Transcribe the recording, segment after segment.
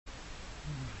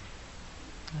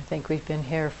I think we've been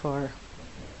here for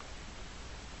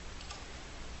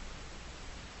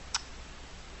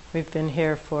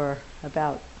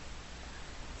about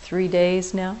 3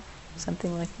 days now,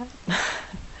 something like that.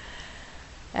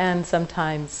 And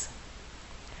sometimes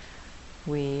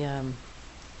we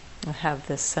have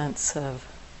this sense of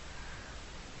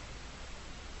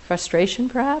frustration,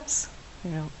 perhaps.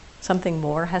 Something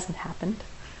more hasn't happened.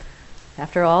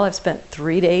 After all, I've spent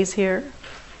 3 days here.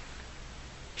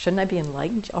 Shouldn't I be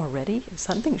enlightened already?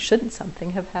 Shouldn't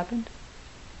something have happened?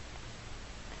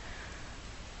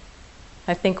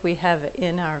 I think we have,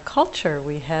 in our culture,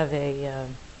 we have a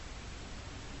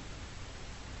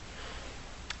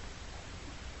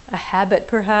habit,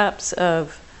 perhaps,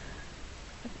 of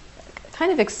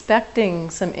kind of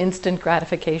expecting some instant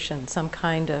gratification, some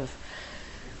kind of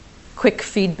quick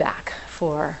feedback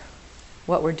for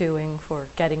what we're doing, for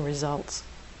getting results.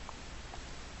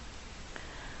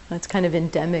 It's kind of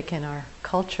endemic in our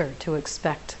culture to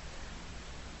expect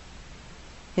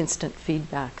instant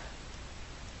feedback.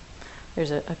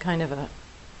 There's a kind of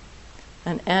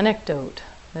an anecdote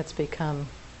that's become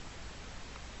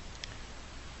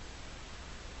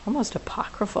almost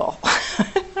apocryphal.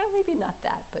 Maybe not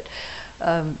that, but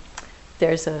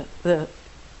there's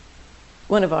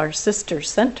one of our sister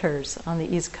centers on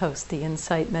the East Coast, the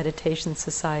Insight Meditation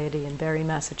Society in Barre,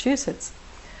 Massachusetts.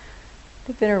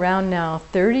 They've been around now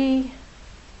 35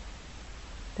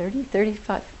 years,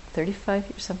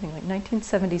 something like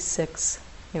 1976.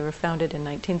 They were founded in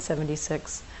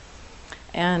 1976.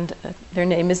 And their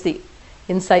name is the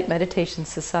Insight Meditation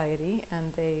Society.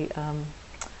 And they,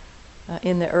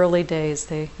 in the early days,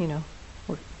 they,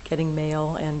 were getting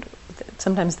mail. And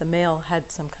sometimes the mail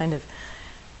had some kind of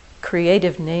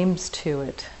creative names to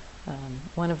it.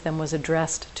 One of them was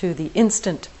addressed to the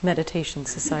Instant Meditation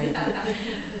Society.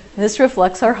 This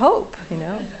reflects our hope,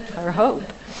 our hope.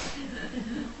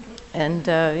 And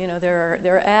there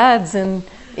are ads in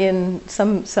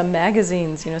some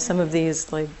magazines, some of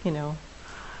these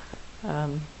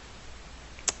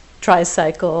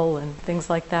Tricycle and things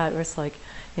like that, where it's like,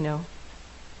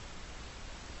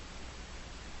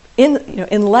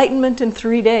 enlightenment in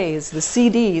 3 days. The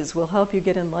CDs will help you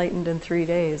get enlightened in 3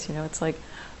 days. It's like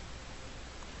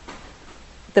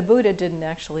the Buddha didn't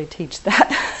actually teach that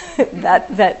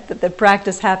that the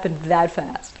practice happened that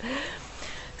fast.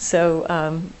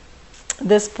 So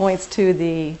this points to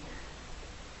the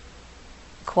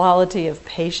quality of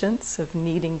patience, of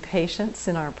needing patience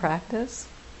in our practice.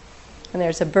 And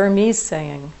there's a Burmese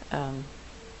saying,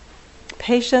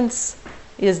 patience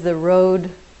is the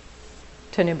road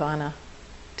to Nibbana,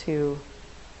 to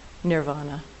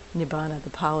Nirvana. Nibbana, the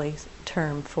Pali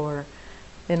term for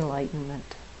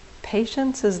enlightenment.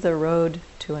 Patience is the road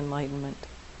to enlightenment.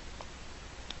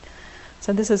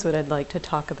 So this is what I'd like to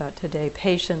talk about today.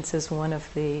 Patience is one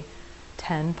of the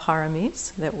 10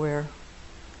 Paramis that we're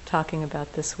talking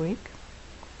about this week.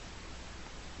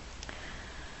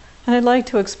 And I'd like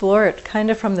to explore it kind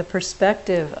of from the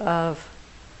perspective of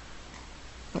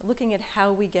looking at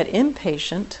how we get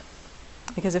impatient,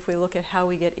 because if we look at how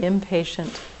we get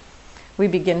impatient, we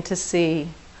begin to see,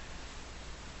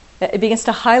 it begins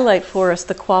to highlight for us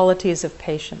the qualities of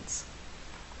patience.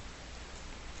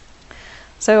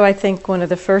 So I think one of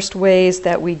the first ways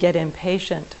that we get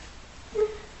impatient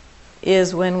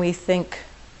is when we're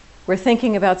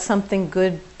thinking about something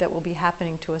good that will be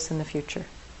happening to us in the future.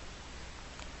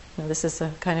 This is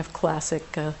a kind of classic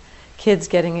kids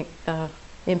getting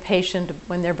impatient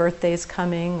when their birthday is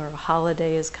coming or a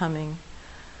holiday is coming.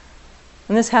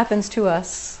 And this happens to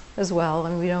us as well,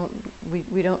 and we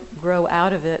don't grow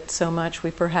out of it so much.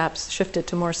 We perhaps shift it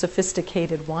to more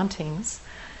sophisticated wantings.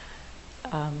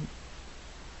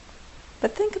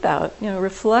 But think about,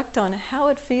 reflect on how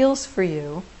it feels for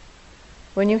you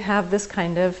when you have this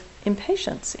kind of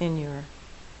impatience in your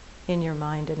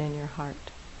mind and in your heart.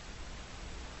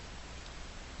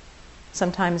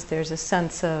 Sometimes there's a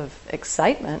sense of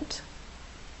excitement,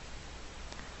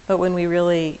 but when we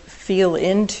really feel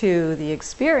into the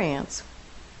experience,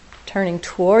 turning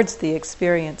towards the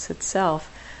experience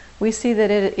itself, we see that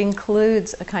it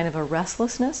includes a kind of a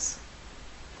restlessness,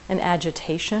 an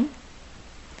agitation,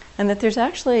 and that there's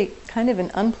actually kind of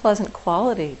an unpleasant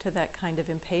quality to that kind of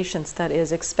impatience that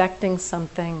is expecting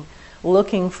something,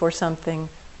 looking for something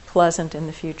pleasant in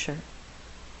the future.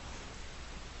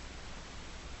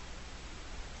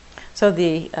 So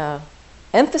the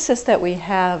emphasis that we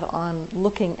have on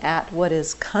looking at what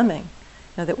is coming,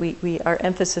 that our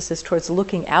emphasis is towards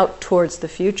looking out towards the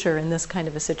future in this kind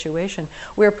of a situation.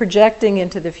 We're projecting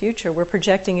into the future. We're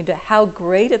projecting into how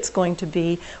great it's going to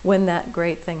be when that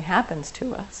great thing happens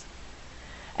to us.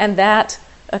 And that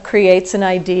creates an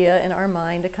idea in our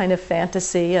mind, a kind of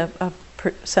fantasy, a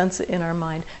sense in our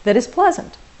mind that is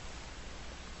pleasant.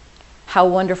 How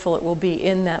wonderful it will be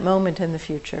in that moment in the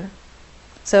future.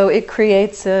 So it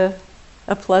creates a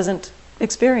pleasant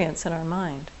experience in our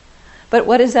mind. But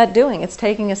what is that doing? It's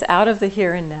taking us out of the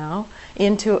here and now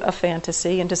into a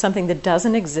fantasy, into something that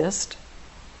doesn't exist.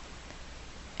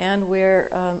 And we're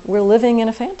living in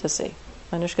a fantasy.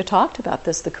 Anushka talked about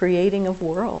this, the creating of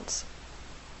worlds.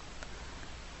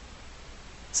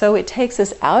 So it takes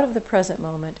us out of the present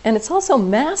moment, and it's also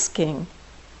masking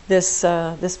this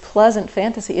pleasant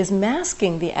fantasy is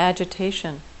masking the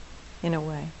agitation in a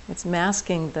way. It's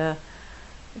masking the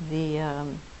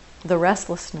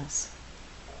restlessness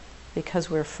because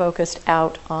we're focused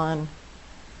out on,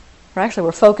 or actually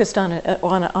we're focused on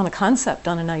a concept,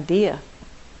 on an idea,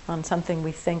 on something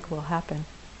we think will happen.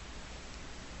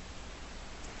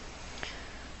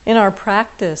 In our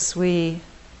practice, we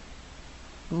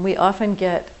often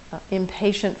get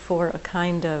impatient for a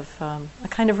kind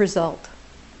of result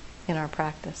in our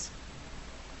practice.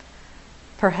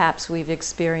 Perhaps we've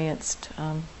experienced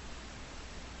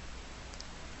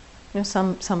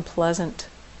some pleasant,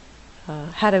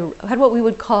 had what we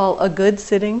would call a good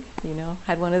sitting.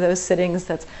 Had one of those sittings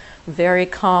that's very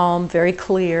calm, very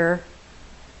clear.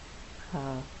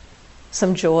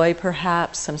 Some joy,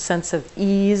 perhaps, some sense of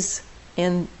ease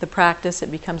in the practice.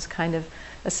 It becomes kind of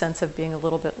a sense of being a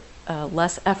little bit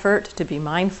less effort to be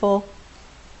mindful.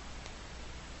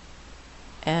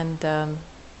 And the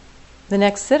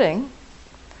next sitting,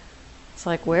 it's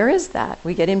like, where is that?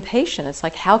 We get impatient. It's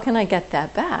like, how can I get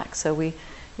that back? So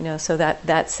so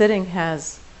that sitting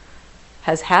has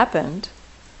happened,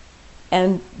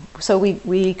 and so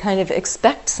we kind of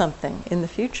expect something in the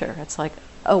future. It's like,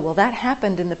 oh, well, that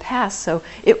happened in the past, so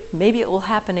maybe it will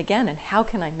happen again, and how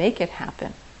can I make it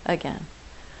happen again?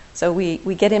 So we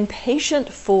get impatient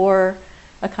for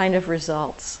a kind of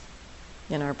results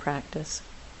in our practice.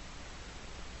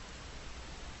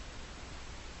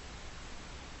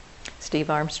 Steve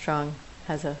Armstrong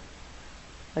has a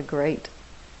great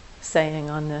saying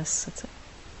on this.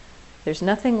 There's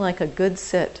nothing like a good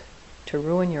sit to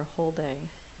ruin your whole day.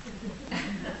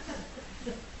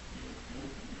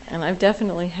 And I've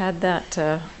definitely had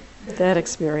that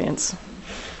experience.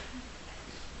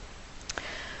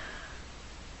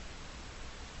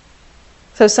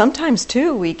 So sometimes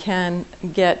too we can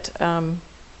get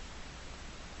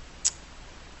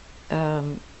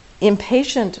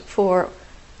impatient for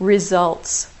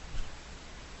results,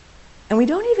 and we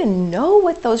don't even know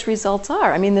what those results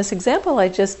are. I mean, this example I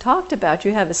just talked about,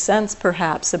 you have a sense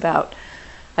perhaps about,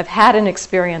 I've had an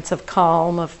experience of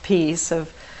calm, of peace,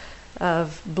 of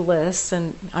bliss,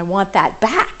 and I want that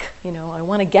back. I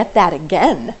want to get that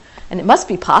again. And it must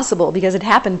be possible because it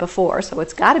happened before, so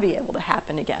it's got to be able to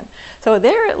happen again. So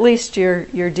there at least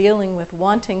you're dealing with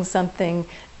wanting something,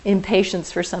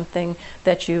 impatience for something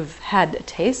that you've had a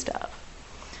taste of.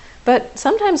 But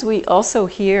sometimes we also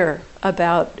hear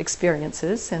about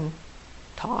experiences and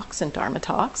talks and Dharma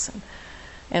talks,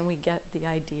 and we get the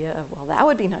idea of, well, that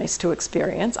would be nice to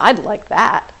experience. I'd like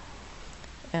that.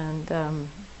 And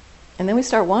then we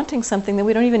start wanting something that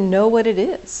we don't even know what it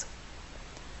is.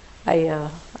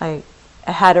 I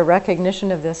had a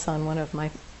recognition of this on one of my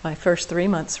first 3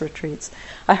 months retreats.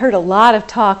 I heard a lot of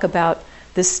talk about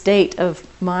this state of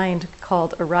mind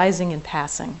called arising and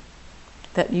passing,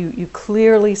 that you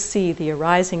clearly see the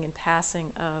arising and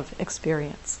passing of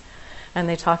experience. And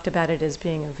they talked about it as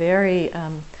being a very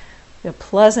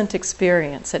pleasant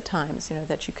experience at times,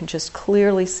 that you can just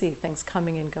clearly see things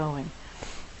coming and going.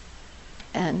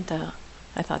 And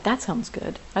I thought, that sounds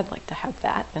good. I'd like to have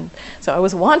that. And so I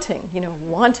was wanting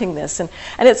this. And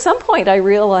at some point I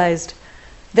realized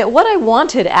that what I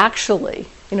wanted actually,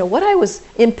 what I was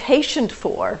impatient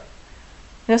for,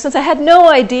 since I had no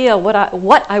idea what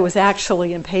I was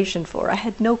actually impatient for, I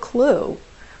had no clue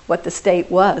what the state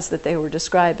was that they were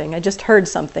describing. I just heard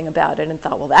something about it and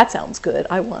thought, well, that sounds good.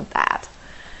 I want that.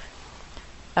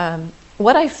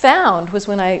 What I found was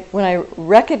when I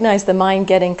recognized the mind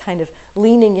getting kind of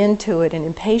leaning into it and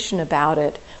impatient about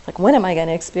it, like, when am I going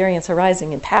to experience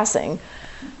arising and passing?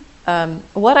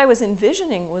 What I was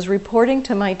envisioning was reporting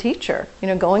to my teacher,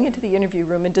 going into the interview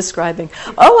room and describing,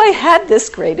 oh, I had this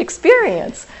great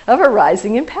experience of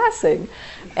arising and passing.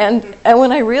 And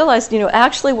when I realized,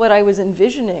 actually what I was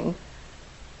envisioning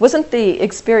wasn't the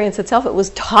experience itself, it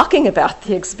was talking about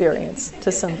the experience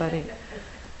to somebody.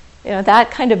 That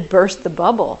kind of burst the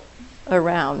bubble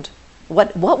around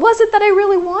what was it that I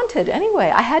really wanted anyway.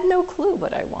 I had no clue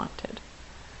what I wanted.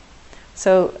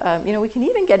 So, we can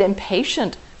even get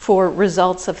impatient for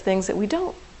results of things that we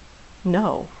don't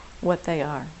know what they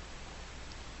are.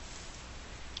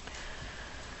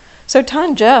 So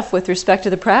Tan Jeff, with respect to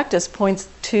the practice, points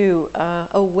to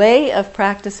a way of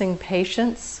practicing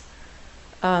patience.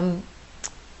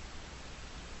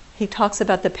 He talks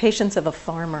about the patience of a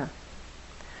farmer.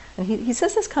 And he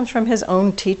says this comes from his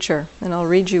own teacher, and I'll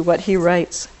read you what he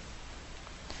writes.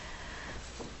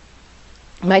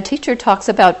 My teacher talks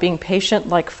about being patient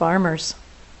like farmers.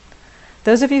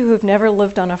 Those of you who've never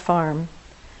lived on a farm,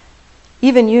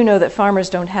 even you know that farmers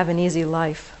don't have an easy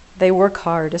life. They work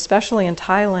hard, especially in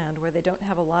Thailand, where they don't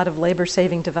have a lot of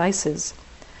labor-saving devices.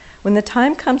 When the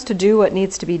time comes to do what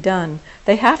needs to be done,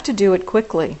 they have to do it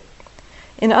quickly.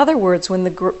 In other words, when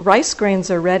the rice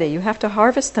grains are ready, you have to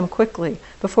harvest them quickly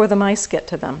before the mice get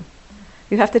to them.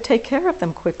 You have to take care of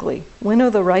them quickly, winnow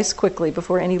the rice quickly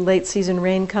before any late season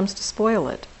rain comes to spoil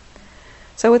it.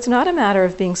 So it's not a matter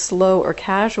of being slow or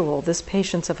casual, this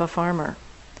patience of a farmer.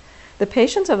 The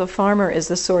patience of a farmer is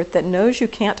the sort that knows you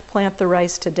can't plant the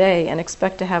rice today and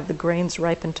expect to have the grains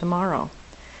ripen tomorrow.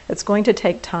 It's going to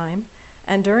take time,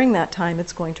 and during that time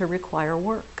it's going to require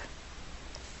work.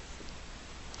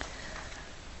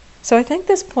 So I think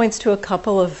this points to a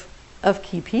couple of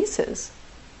key pieces.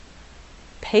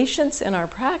 Patience in our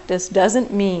practice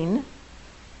doesn't mean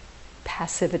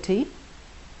passivity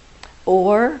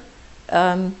or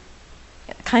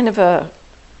kind of a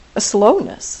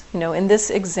slowness. In this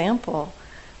example,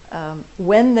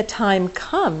 when the time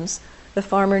comes, the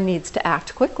farmer needs to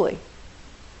act quickly.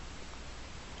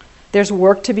 There's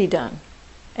work to be done,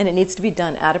 and it needs to be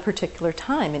done at a particular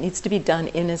time. It needs to be done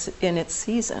in its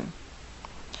season.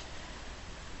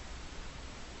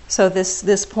 So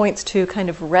this points to kind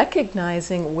of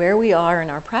recognizing where we are in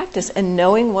our practice and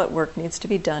knowing what work needs to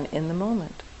be done in the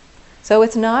moment. So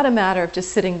it's not a matter of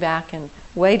just sitting back and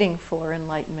waiting for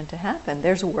enlightenment to happen.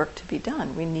 There's work to be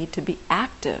done. We need to be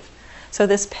active. So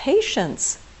this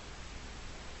patience,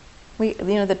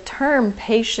 the term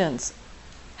patience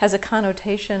has a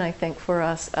connotation, I think, for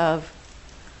us of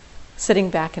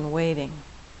sitting back and waiting.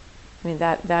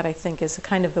 That I think is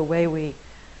kind of the way we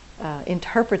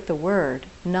interpret the word,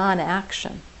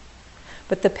 non-action.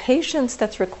 But the patience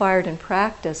that's required in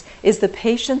practice is the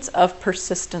patience of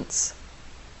persistence.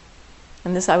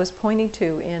 And this I was pointing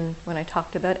to when I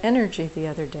talked about energy the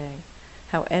other day,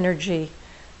 how energy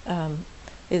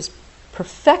is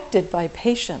perfected by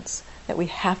patience, that we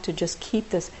have to just keep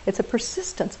this. It's a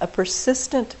persistent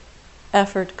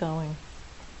effort going.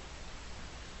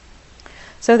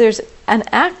 So there's an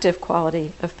active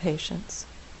quality of patience,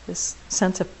 this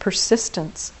sense of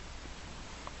persistence.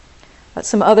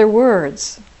 Some other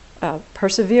words,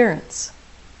 perseverance,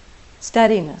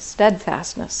 steadiness,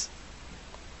 steadfastness,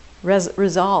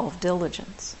 resolve,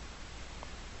 diligence.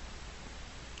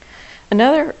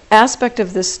 Another aspect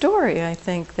of this story, I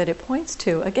think, that it points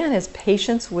to, again, is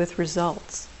patience with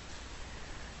results.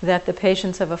 That the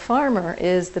patience of a farmer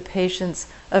is the patience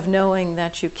of knowing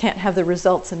that you can't have the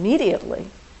results immediately.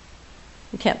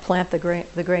 You can't plant the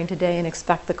grain today and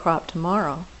expect the crop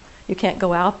tomorrow. You can't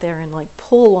go out there and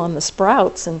pull on the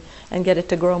sprouts and get it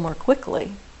to grow more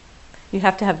quickly. You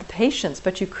have to have the patience,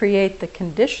 but you create the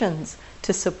conditions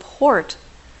to support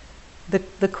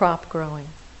the crop growing.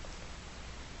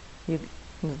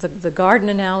 The garden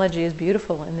analogy is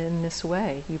beautiful in this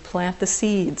way. You plant the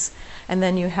seeds, and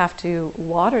then you have to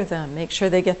water them, make sure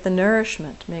they get the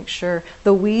nourishment, make sure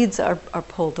the weeds are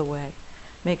pulled away,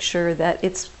 make sure that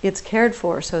it's cared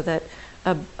for so that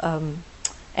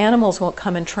animals won't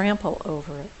come and trample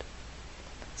over it.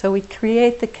 So we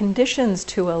create the conditions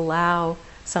to allow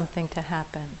something to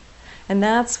happen. And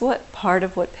that's what part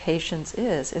of what patience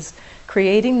is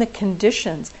creating the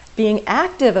conditions, being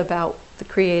active about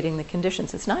creating the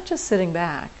conditions. It's not just sitting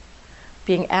back,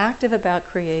 being active about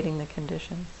creating the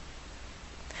conditions.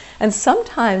 And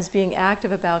sometimes being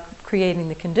active about creating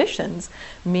the conditions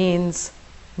means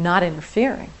not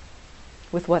interfering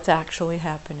with what's actually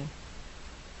happening.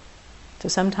 So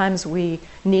sometimes we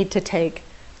need to take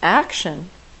action.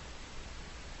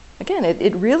 Again,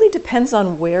 it really depends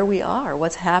on where we are,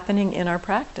 what's happening in our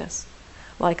practice.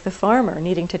 Like the farmer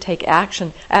needing to take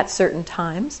action at certain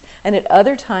times, and at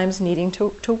other times needing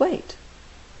to wait.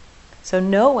 So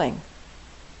knowing,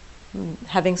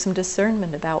 having some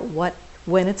discernment about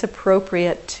when it's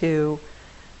appropriate to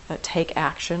take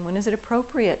action, when is it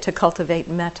appropriate to cultivate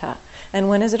metta, and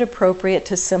when is it appropriate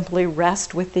to simply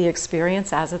rest with the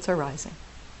experience as it's arising.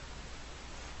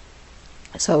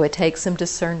 So it takes some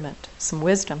discernment, some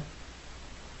wisdom.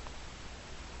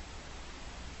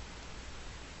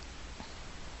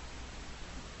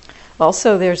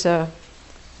 Also, there's a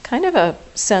kind of a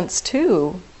sense,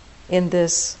 too, in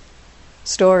this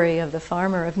story of the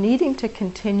farmer of needing to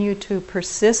continue to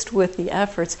persist with the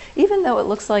efforts, even though it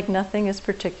looks like nothing is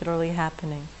particularly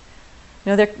happening.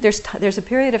 There's a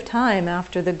period of time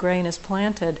after the grain is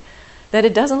planted that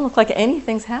it doesn't look like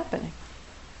anything's happening.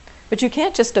 But you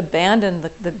can't just abandon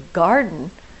the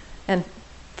garden and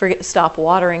stop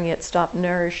watering it, stop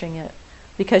nourishing it,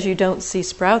 because you don't see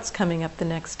sprouts coming up the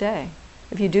next day.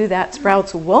 If you do that,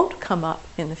 sprouts won't come up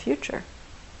in the future.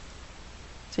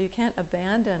 So you can't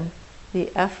abandon the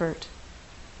effort,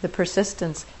 the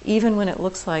persistence, even when it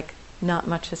looks like not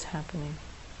much is happening.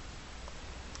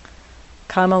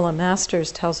 Kamala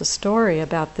Masters tells a story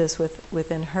about this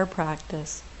within her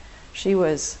practice. She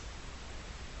was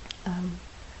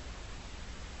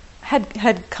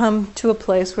had come to a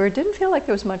place where it didn't feel like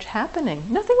there was much happening.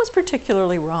 Nothing was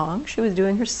particularly wrong. She was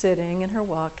doing her sitting and her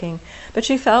walking, but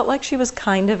she felt like she was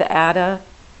kind of at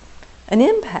an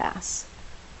impasse.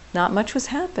 Not much was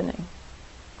happening.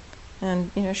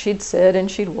 And, she'd sit and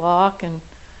she'd walk, and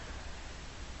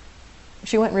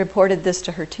she went and reported this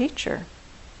to her teacher.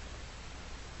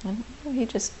 And he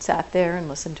just sat there and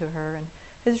listened to her, and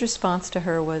his response to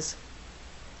her was,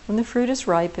 "When the fruit is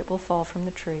ripe, it will fall from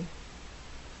the tree."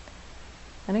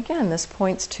 And again, this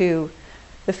points to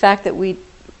the fact that we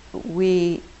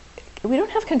don't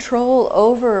have control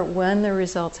over when the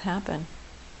results happen.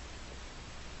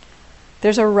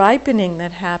 There's a ripening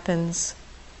that happens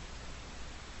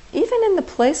even in the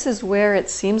places where it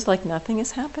seems like nothing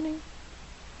is happening.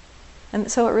 And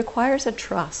so it requires a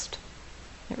trust.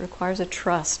 It requires a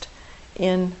trust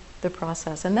in the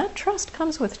process. And that trust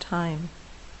comes with time.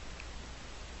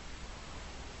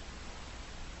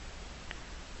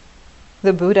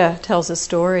 The Buddha tells a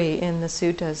story in the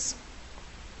suttas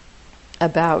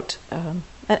about,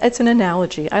 it's an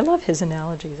analogy. I love his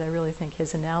analogies. I really think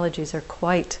his analogies are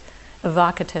quite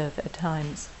evocative at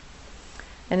times.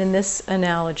 And in this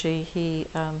analogy, he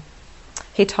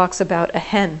talks about a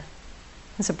hen.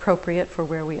 It's appropriate for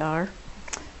where we are.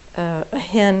 A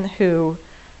hen who,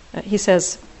 he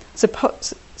says,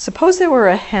 suppose there were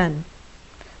a hen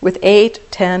with 8,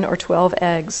 10, or 12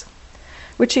 eggs,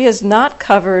 which she has not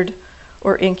covered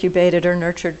or incubated or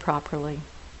nurtured properly.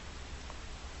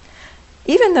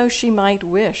 Even though she might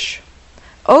wish,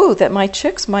 "Oh, that my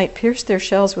chicks might pierce their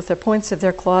shells with the points of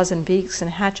their claws and beaks and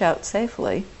hatch out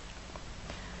safely,"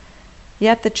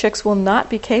 yet the chicks will not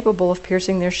be capable of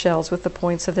piercing their shells with the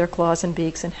points of their claws and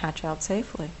beaks and hatch out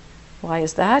safely. Why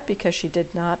is that? Because she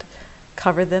did not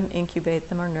cover them, incubate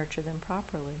them, or nurture them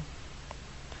properly.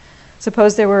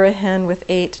 Suppose there were a hen with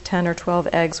 8, 10, or 12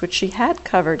 eggs, which she had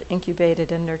covered,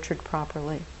 incubated, and nurtured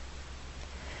properly.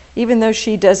 Even though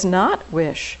she does not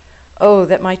wish, "Oh,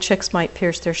 that my chicks might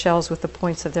pierce their shells with the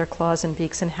points of their claws and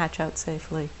beaks and hatch out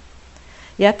safely,"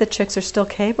 yet the chicks are still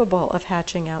capable of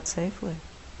hatching out safely,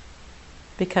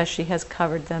 because she has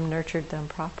covered them, nurtured them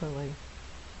properly.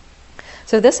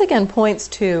 So this again points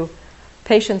to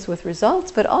patience with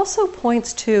results, but also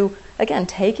points to, again,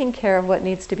 taking care of what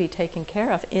needs to be taken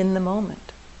care of in the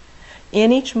moment.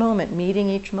 In each moment, meeting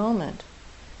each moment.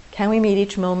 Can we meet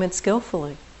each moment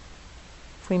skillfully?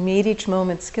 If we meet each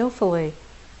moment skillfully,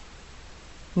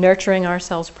 nurturing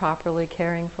ourselves properly,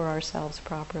 caring for ourselves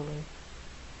properly,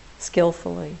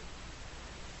 skillfully,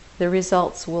 the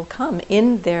results will come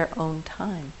in their own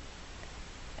time.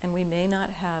 And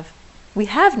we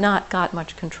have not got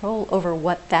much control over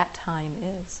what that time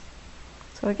is.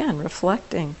 So again,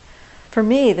 reflecting. For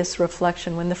me, this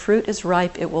reflection, when the fruit is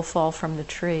ripe, it will fall from the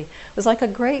tree, was like a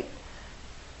great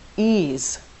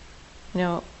ease.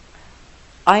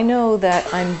 I know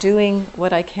that I'm doing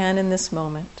what I can in this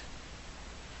moment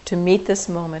to meet this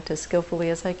moment as skillfully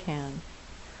as I can.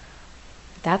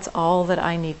 That's all that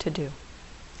I need to do.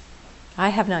 I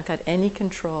have not got any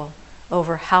control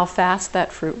over how fast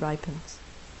that fruit ripens.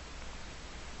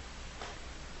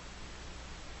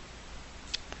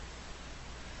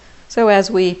 So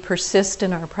as we persist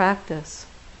in our practice,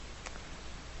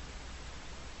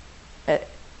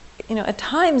 at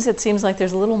times it seems like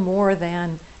there's a little more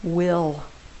than will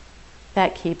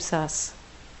that keeps us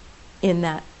in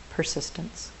that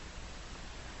persistence.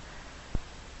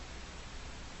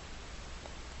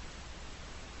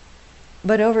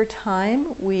 But over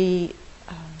time, we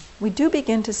do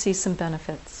begin to see some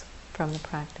benefits from the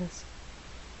practice.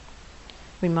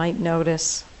 We might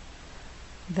notice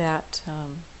that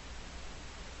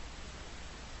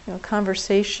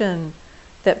conversation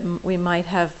that we might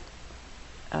have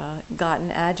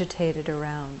gotten agitated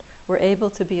around, we're able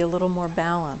to be a little more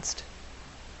balanced.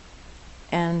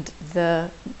 And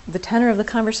the tenor of the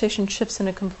conversation shifts in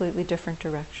a completely different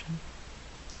direction.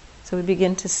 So we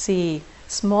begin to see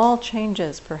small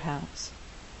changes, perhaps.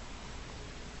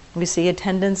 We see a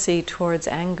tendency towards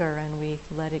anger and we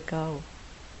let it go.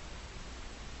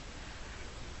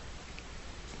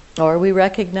 Or we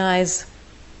recognize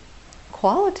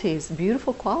qualities,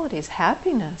 beautiful qualities,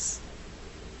 happiness,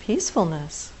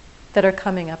 peacefulness that are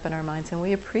coming up in our minds, and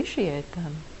we appreciate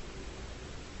them.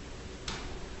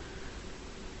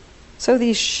 So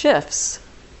these shifts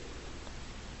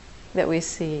that we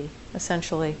see,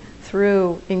 essentially,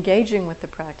 through engaging with the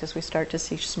practice, we start to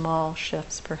see small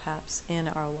shifts, perhaps, in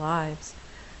our lives,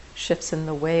 shifts in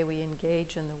the way we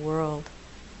engage in the world.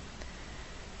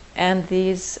 And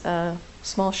these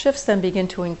small shifts then begin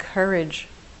to encourage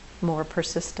more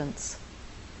persistence.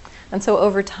 And so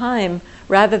over time,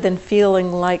 rather than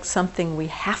feeling like something we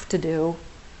have to do,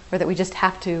 or that we just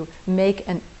have to make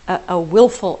a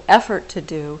willful effort to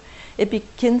do, it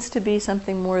begins to be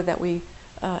something more that we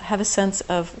have a sense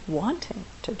of wanting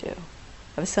to do,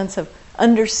 have a sense of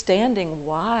understanding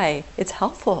why it's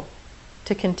helpful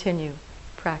to continue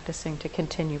practicing, to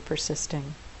continue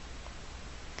persisting.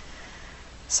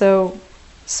 So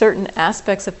certain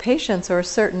aspects of patience, or a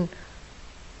certain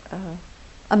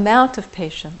amount of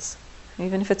patience,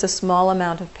 even if it's a small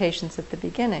amount of patience at the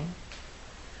beginning,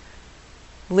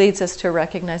 leads us to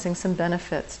recognizing some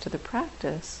benefits to the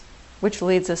practice, which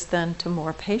leads us then to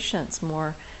more patience,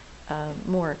 more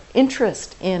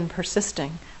interest in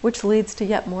persisting, which leads to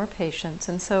yet more patience.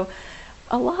 And so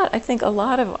I think a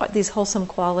lot of these wholesome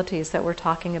qualities that we're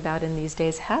talking about in these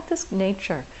days have this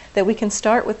nature that we can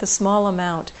start with the small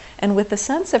amount, and with the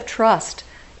sense of trust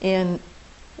in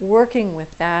working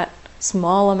with that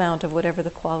small amount of whatever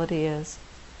the quality is,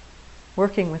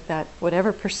 working with that,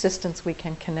 whatever persistence we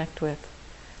can connect with,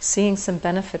 seeing some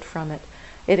benefit from it.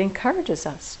 It encourages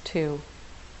us to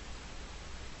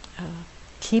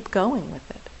keep going with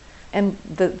it. And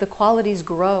the qualities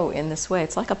grow in this way.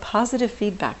 It's like a positive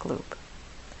feedback loop.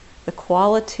 The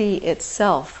quality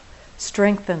itself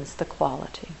strengthens the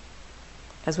quality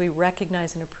as we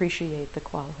recognize and appreciate the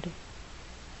quality.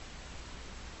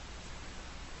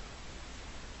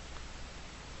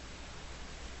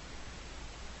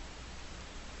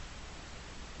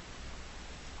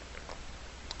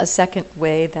 A second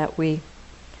way that we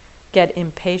get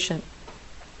impatient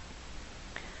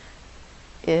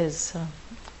is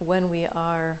when we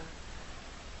are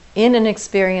in an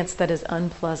experience that is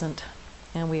unpleasant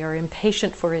and we are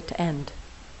impatient for it to end.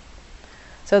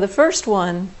 So the first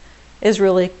one is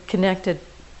really connected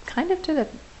kind of to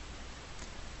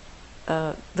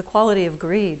the quality of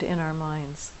greed in our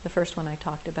minds. The first one I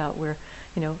talked about, we're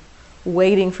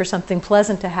waiting for something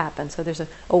pleasant to happen. So there's a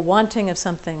wanting of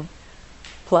something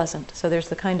pleasant. So there's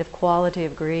the kind of quality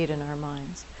of greed in our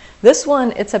minds. This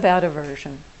one, it's about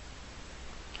aversion.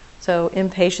 So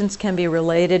impatience can be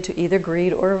related to either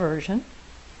greed or aversion.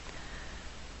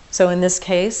 So in this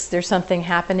case, there's something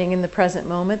happening in the present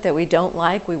moment that we don't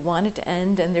like, we want it to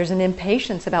end, and there's an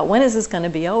impatience about when is this going to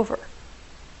be over.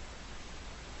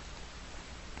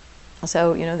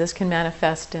 So, this can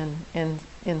manifest in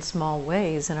small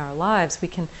ways in our lives. We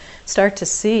can start to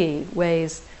see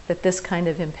ways that this kind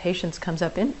of impatience comes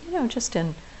up in, just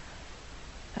in,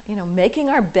 making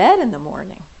our bed in the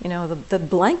morning. The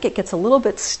blanket gets a little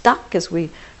bit stuck as we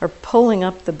are pulling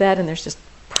up the bed, and there's just,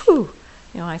 pooh,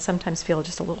 I sometimes feel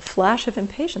just a little flash of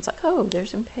impatience, like, oh,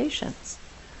 there's impatience.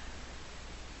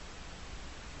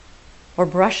 Or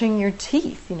brushing your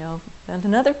teeth, and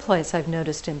another place I've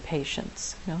noticed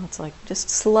impatience. It's like just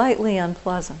slightly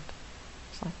unpleasant.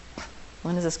 It's like,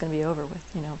 when is this going to be over with?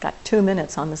 Got 2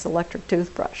 minutes on this electric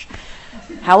toothbrush.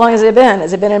 How long has it been?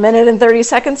 Has it been 1 minute and 30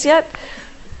 seconds yet?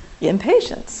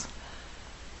 Impatience.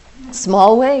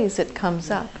 Small ways it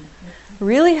comes up.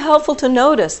 Really helpful to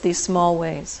notice these small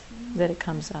ways that it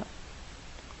comes up.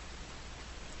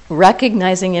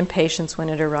 Recognizing impatience when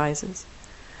it arises.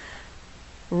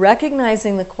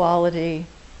 Recognizing the quality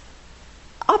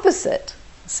opposite.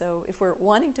 So if we're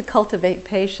wanting to cultivate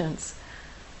patience,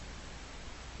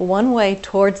 one way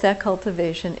towards that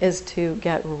cultivation is to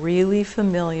get really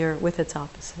familiar with its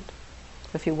opposite.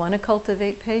 If you want to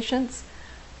cultivate patience,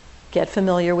 get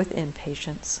familiar with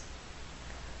impatience.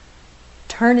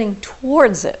 Turning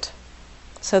towards it,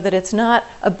 so that it's not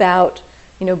about,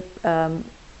 a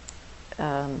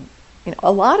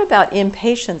lot about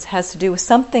impatience has to do with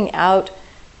something out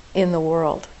in the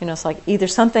world. It's like either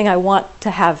something I want to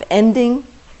have ending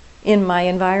in my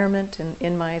environment and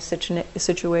in my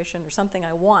situation, or something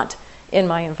I want in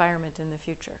my environment in the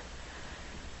future.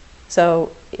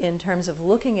 So in terms of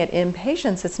looking at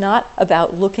impatience, it's not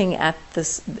about looking at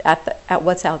at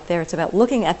what's out there. It's about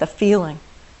looking at the feeling,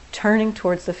 turning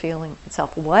towards the feeling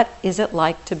itself. What is it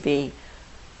like to be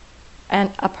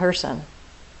a person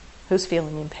who's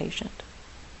feeling impatient?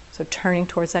 So turning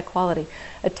towards that quality,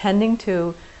 attending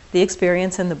to the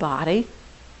experience in the body.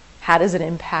 How does it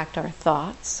impact our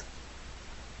thoughts?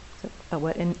 So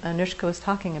what Anushka was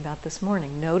talking about this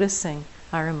morning, noticing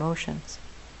our emotions.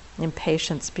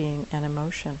 Impatience being an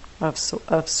emotion of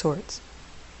sorts.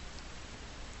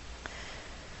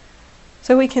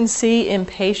 So we can see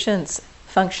impatience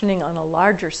functioning on a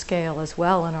larger scale as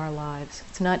well in our lives.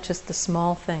 It's not just the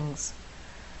small things.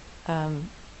 And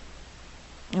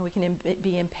we can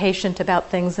be impatient about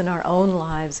things in our own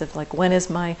lives, of like, when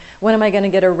am I going to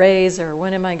get a raise, or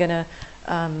when am I going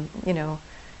to,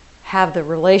 have the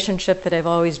relationship that I've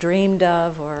always dreamed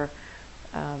of, or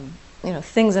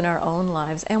things in our own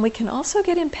lives. And we can also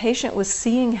get impatient with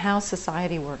seeing how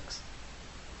society works.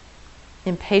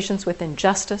 Impatience with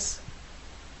injustice,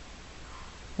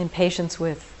 impatience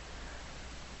with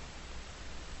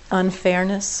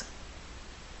unfairness.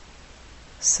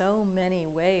 So many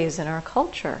ways in our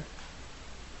culture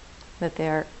that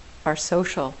there are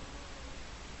social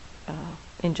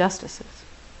injustices,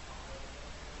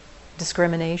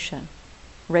 discrimination,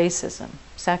 racism,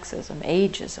 sexism,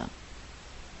 ageism,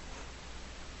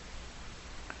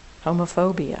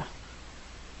 homophobia.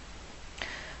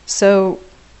 So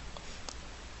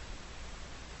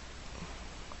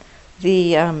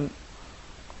the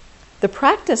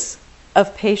practice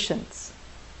of patience,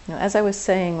 as I was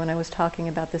saying when I was talking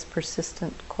about this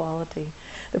persistent quality,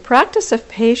 the practice of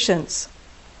patience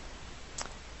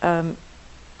doesn't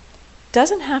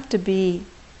have to be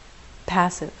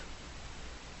passive.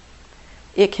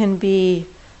 It can be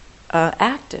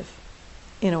active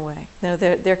in a way. Now,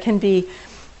 there can be,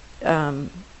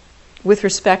 with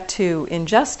respect to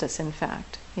injustice, in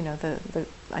fact,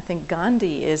 I think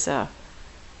Gandhi is an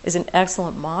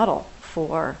excellent model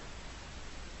for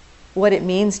what it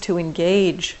means to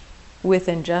engage with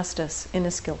injustice in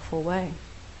a skillful way.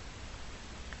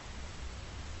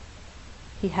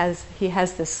 He has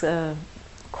this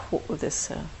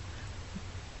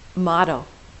motto: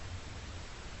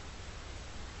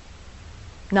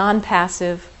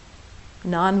 non-passive,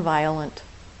 non-violent,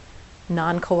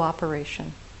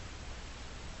 non-cooperation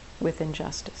with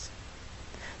injustice.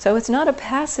 So it's not a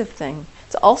passive thing.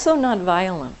 It's also not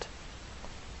violent.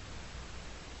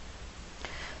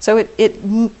 So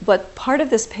what part of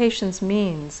this patience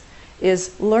means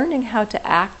is learning how to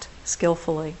act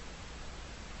skillfully.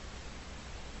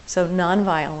 So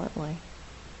non-violently.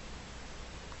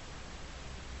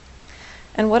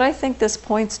 And what I think this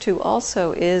points to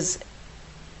also is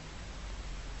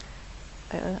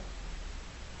not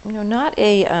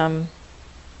a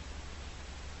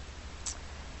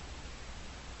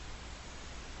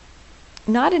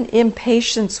not an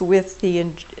impatience with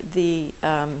not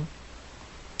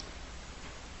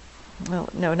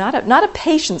a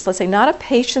patience. Let's say not a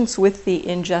patience with the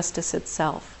injustice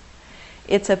itself.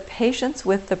 It's a patience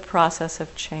with the process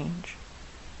of change.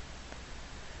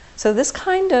 So this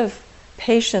kind of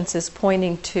patience is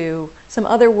pointing to some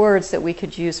other words that we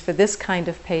could use for this kind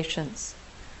of patience: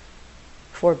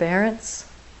 forbearance,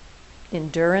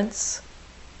 endurance,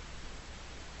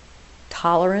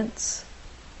 tolerance.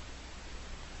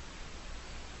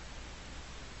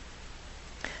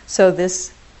 So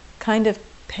this kind of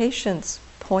patience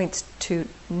points to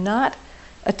not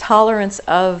a tolerance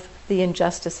of the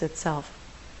injustice itself,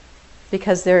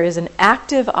 because there is an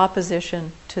active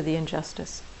opposition to the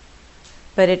injustice,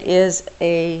 but it is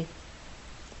a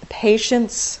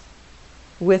patience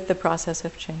with the process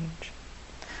of change.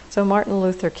 So Martin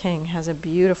Luther King has a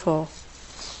beautiful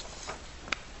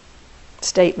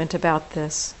statement about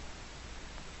this.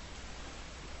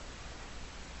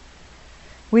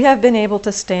 We have been able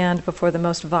to stand before the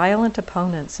most violent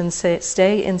opponents and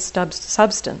stay in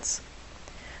substance.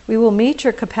 We will meet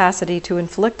your capacity to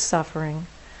inflict suffering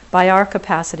by our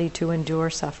capacity to endure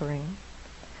suffering.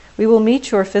 We will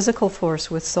meet your physical force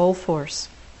with soul force.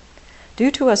 Do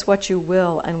to us what you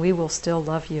will, and we will still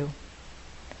love you.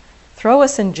 Throw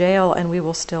us in jail, and we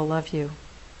will still love you.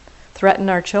 Threaten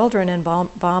our children and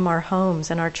bomb our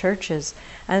homes and our churches,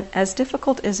 and as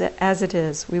difficult as it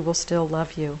is, we will still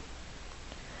love you.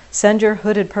 Send your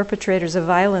hooded perpetrators of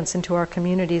violence into our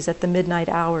communities at the midnight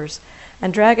hours,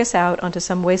 and drag us out onto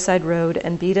some wayside road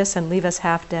and beat us and leave us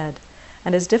half dead.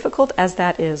 And as difficult as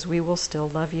that is, we will still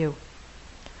love you.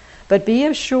 But be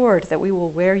assured that we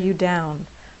will wear you down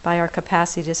by our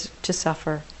capacity to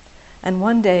suffer, and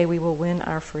one day we will win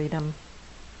our freedom.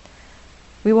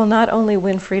 We will not only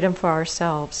win freedom for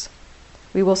ourselves,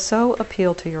 we will so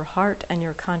appeal to your heart and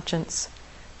your conscience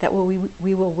that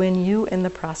we will win you in the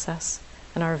process,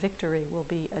 and our victory will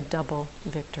be a double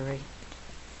victory.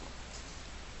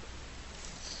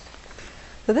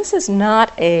 So this is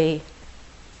not a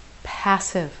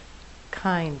passive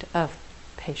kind of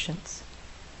patience.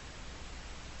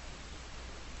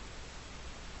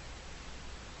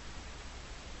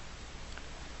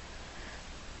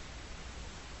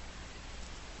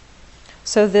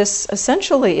 So this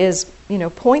essentially is,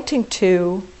 pointing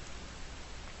to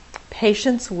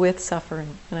patience with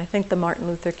suffering. And I think the Martin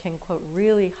Luther King quote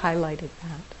really highlighted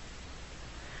that.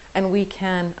 And we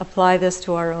can apply this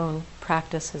to our own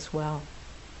practice as well.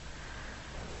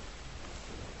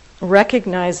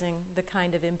 Recognizing the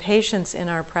kind of impatience in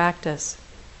our practice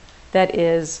that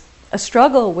is a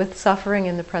struggle with suffering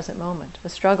in the present moment, a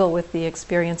struggle with the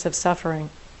experience of suffering,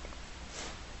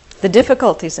 the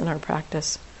difficulties in our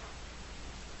practice.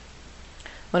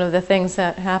 One of the things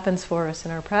that happens for us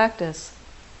in our practice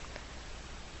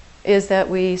is that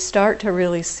we start to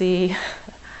really see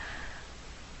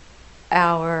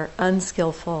our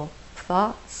unskillful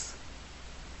thoughts,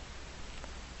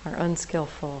 our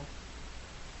unskillful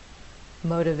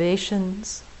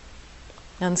motivations,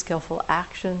 unskillful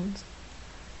actions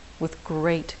with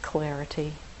great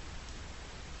clarity.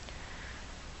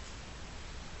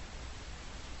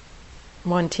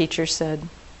 One teacher said,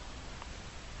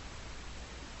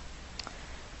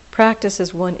 "Practice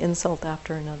is one insult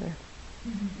after another."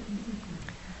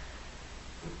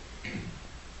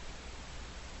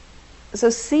 So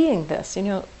seeing this,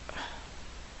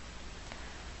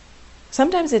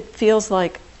 sometimes it feels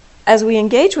like as we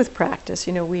engage with practice,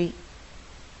 we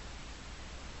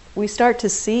start to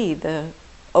see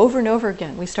over and over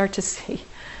again, we start to see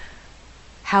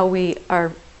how we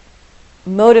are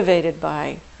motivated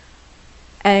by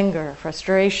anger,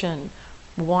 frustration,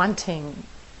 wanting,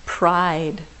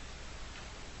 pride,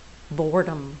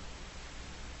 boredom.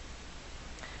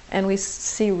 And we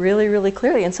see really, really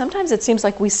clearly. And sometimes it seems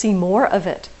like we see more of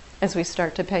it as we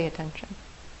start to pay attention.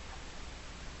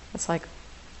 It's like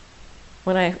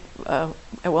when at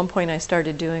one point I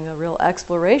started doing a real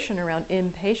exploration around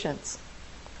impatience.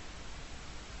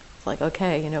 It's like,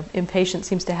 okay, impatience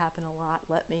seems to happen a lot.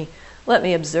 Let me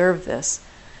observe this.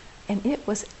 And it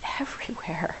was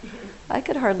everywhere. I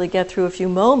could hardly get through a few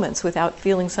moments without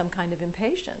feeling some kind of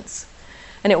impatience.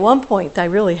 And at one point I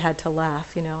really had to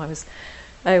laugh.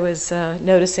 I was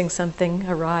noticing something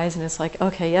arise, and it's like,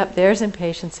 okay, yep, there's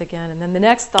impatience again. And then the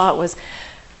next thought was,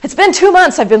 it's been 2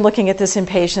 months I've been looking at this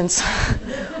impatience.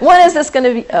 When is this going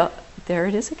to be? Oh, there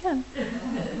it is again.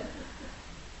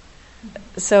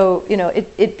 So,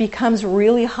 it becomes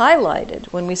really highlighted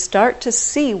when we start to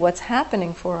see what's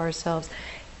happening for ourselves.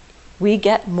 We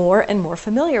get more and more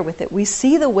familiar with it. We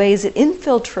see the ways it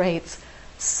infiltrates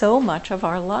so much of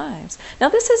our lives. Now,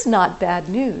 this is not bad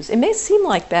news. It may seem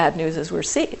like bad news as we're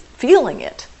feeling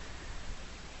it,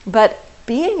 but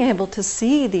being able to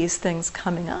see these things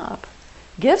coming up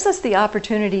gives us the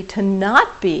opportunity to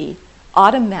not be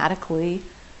automatically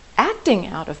acting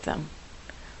out of them.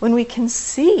 When we can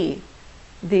see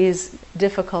these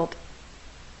difficult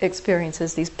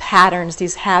experiences, these patterns,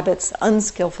 these habits,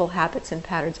 unskillful habits and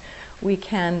patterns, we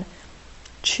can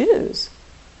choose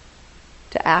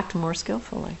to act more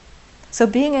skillfully. So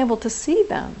being able to see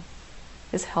them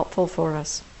is helpful for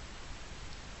us.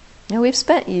 Now, we've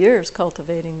spent years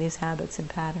cultivating these habits and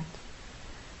patterns.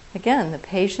 Again, the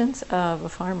patience of a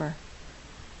farmer,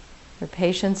 the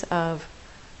patience of,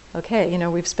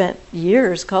 we've spent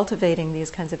years cultivating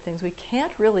these kinds of things. We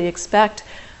can't really expect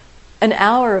an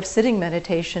hour of sitting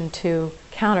meditation to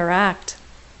counteract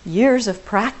years of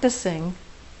practicing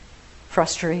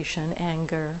frustration,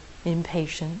 anger,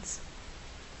 impatience.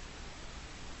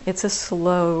 It's a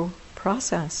slow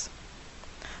process.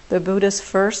 The Buddha's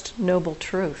first noble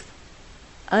truth: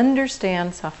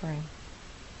 understand suffering.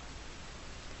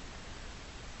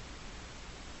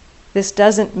 This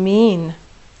doesn't mean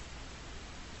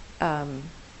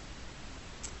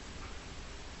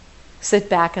sit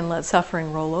back and let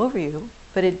suffering roll over you,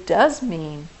 but it does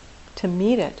mean to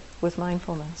meet it with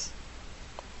mindfulness.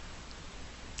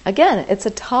 Again, it's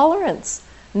a tolerance,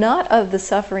 not of the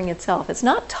suffering itself. It's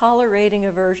not tolerating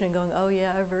aversion and going, oh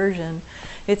yeah, aversion.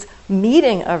 It's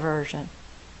meeting aversion.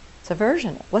 It's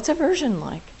aversion. What's aversion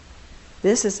like?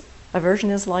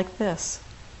 Aversion is like this.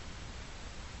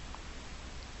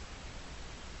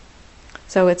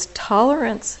 So it's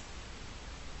tolerance,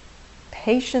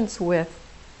 patience with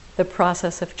the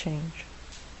process of change.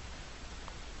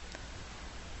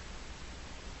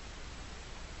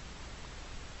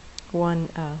 One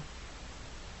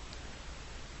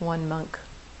monk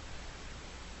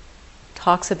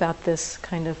talks about this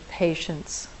kind of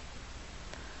patience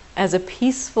as a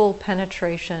peaceful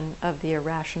penetration of the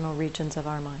irrational regions of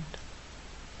our mind.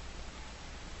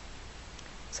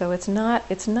 So it's not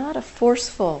a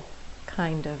forceful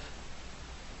kind of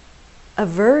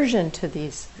aversion to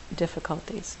these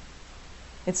difficulties.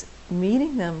 It's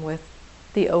meeting them with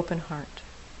the open heart.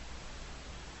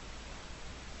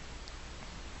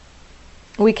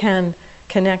 We can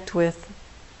connect with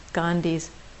Gandhi's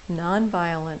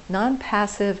non-violent,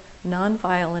 non-passive,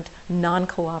 non-violent,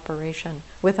 non-cooperation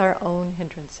with our own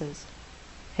hindrances.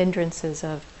 Hindrances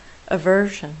of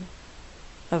aversion,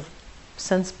 of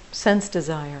sense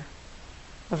desire,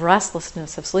 of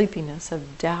restlessness, of sleepiness,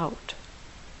 of doubt.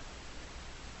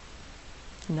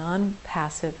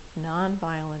 Non-passive,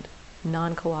 non-violent,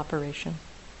 non-cooperation.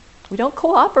 We don't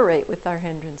cooperate with our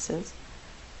hindrances.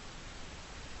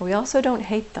 We also don't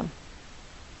hate them.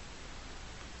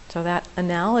 So that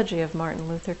analogy of Martin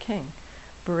Luther King,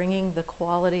 bringing the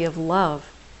quality of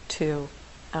love to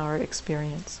our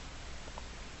experience.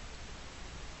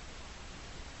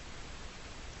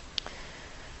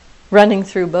 Running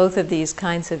through both of these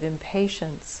kinds of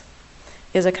impatience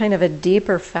is a kind of a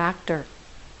deeper factor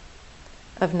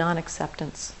of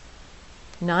non-acceptance.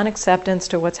 Non-acceptance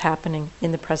to what's happening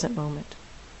in the present moment.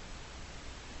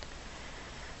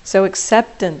 So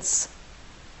acceptance,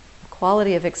 the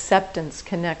quality of acceptance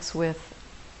connects with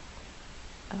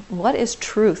what is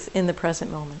truth in the present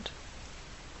moment?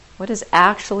 What is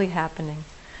actually happening?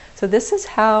 So this is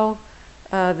how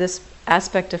this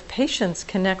aspect of patience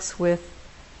connects with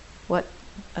what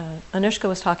Anushka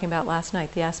was talking about last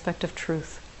night, the aspect of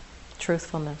truth,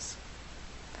 truthfulness.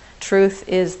 Truth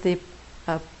is the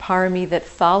parami that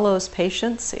follows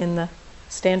patience in the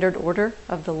standard order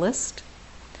of the list.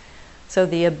 So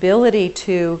the ability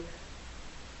to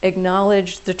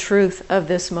acknowledge the truth of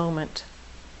this moment,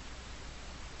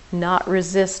 not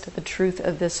resist the truth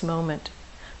of this moment,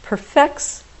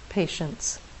 perfects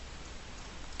patience.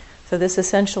 So this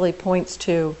essentially points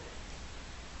to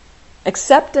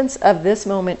acceptance of this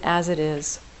moment as it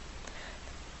is,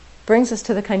 brings us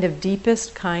to the kind of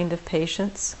deepest kind of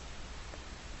patience,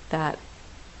 that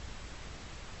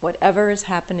whatever is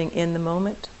happening in the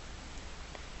moment,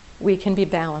 we can be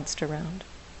balanced around.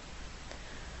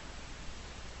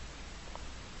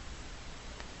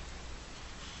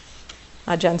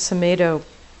 Ajahn Sumedho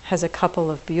has a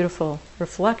couple of beautiful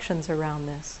reflections around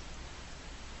this.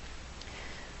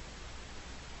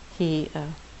 He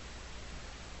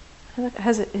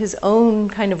has his own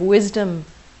kind of wisdom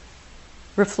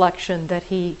reflection that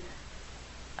he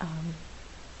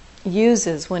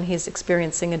uses when he's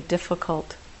experiencing a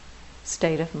difficult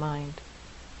state of mind.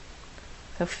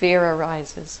 So fear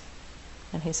arises,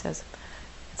 and he says,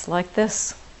 it's like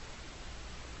this.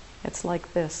 It's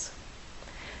like this.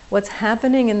 What's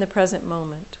happening in the present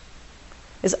moment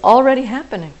is already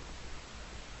happening.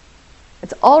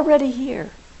 It's already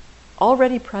here,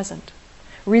 already present.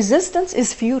 Resistance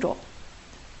is futile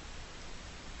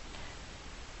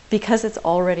because it's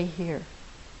already here.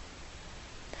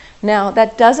 Now,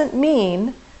 that doesn't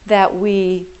mean that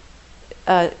we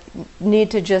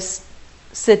need to just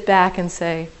sit back and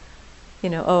say,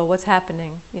 oh, what's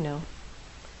happening,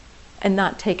 and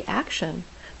not take action.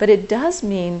 But it does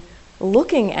mean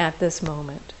looking at this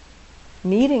moment,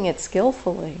 meeting it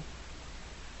skillfully.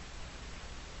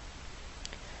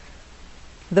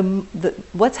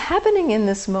 What's happening in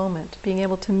this moment, being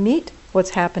able to meet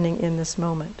what's happening in this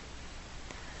moment.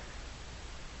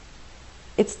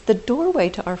 It's the doorway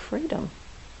to our freedom.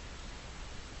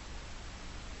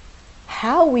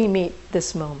 How we meet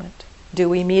this moment. Do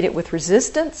we meet it with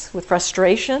resistance, with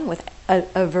frustration, with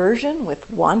aversion, with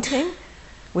wanting,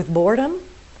 with boredom?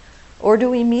 Or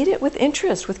do we meet it with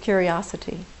interest, with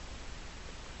curiosity?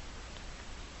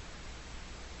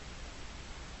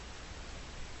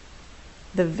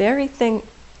 The very thing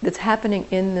that's happening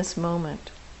in this moment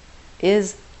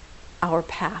is our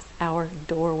path, our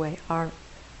doorway,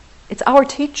 it's our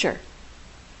teacher.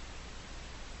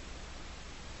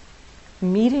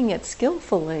 Meeting it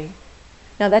skillfully.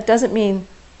 Now that doesn't mean,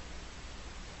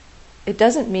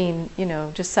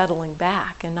 just settling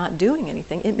back and not doing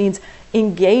anything. It means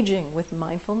engaging with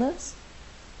mindfulness,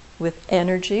 with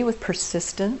energy, with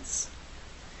persistence,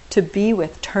 to be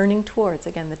with, turning towards,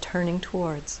 again, the turning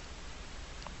towards.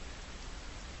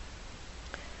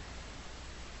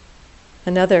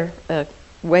 Another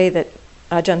way that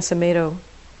Ajahn Sumedho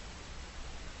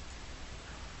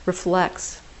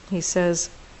reflects, he says,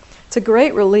 it's a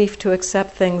great relief to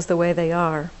accept things the way they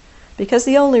are, because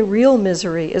the only real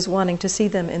misery is wanting to see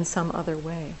them in some other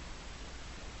way.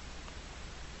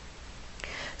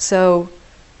 So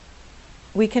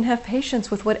we can have patience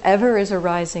with whatever is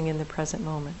arising in the present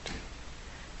moment.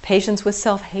 Patience with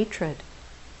self-hatred.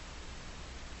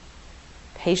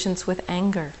 Patience with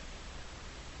anger.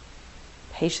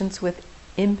 Patience with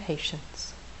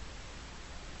impatience.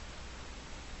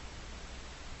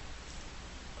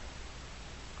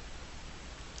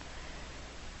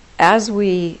 As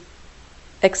we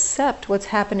accept what's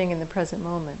happening in the present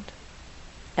moment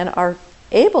and are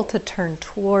able to turn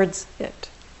towards it,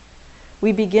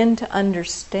 we begin to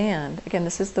understand. Again,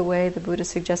 this is the way the Buddha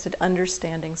suggested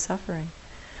understanding suffering.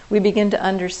 We begin to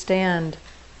understand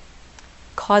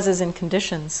causes and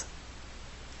conditions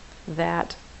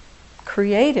that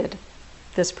created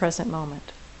this present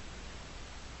moment.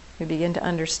 We begin to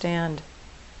understand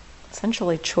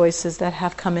essentially choices that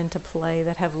have come into play,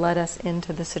 that have led us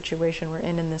into the situation we're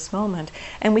in this moment.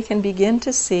 And we can begin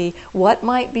to see what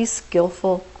might be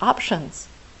skillful options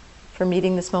for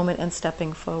meeting this moment and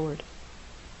stepping forward.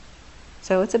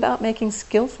 So it's about making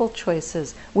skillful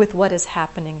choices with what is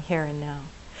happening here and now.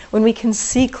 When we can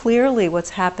see clearly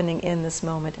what's happening in this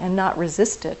moment and not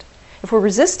resist it. If we're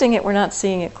resisting it, we're not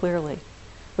seeing it clearly.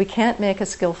 We can't make a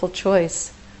skillful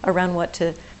choice around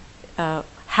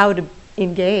how to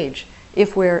engage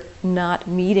if we're not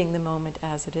meeting the moment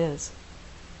as it is.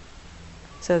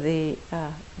 So the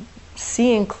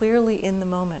seeing clearly in the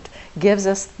moment gives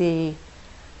us the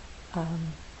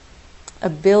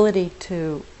ability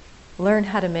to learn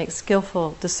how to make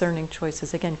skillful, discerning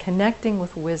choices. Again, connecting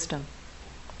with wisdom.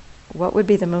 What would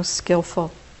be the most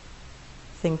skillful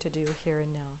thing to do here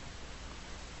and now?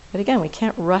 But again, we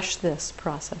can't rush this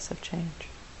process of change.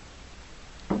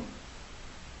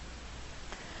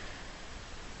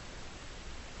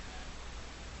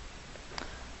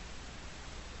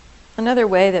 Another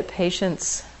way that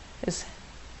patience is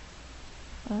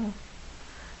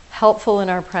helpful in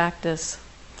our practice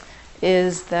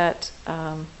is that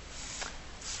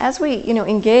as we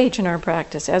engage in our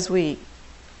practice, as we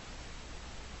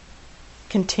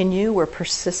continue, we're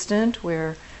persistent,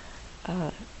 we're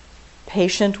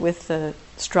patient with the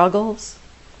struggles,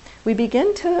 we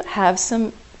begin to have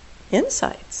some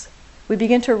insights. We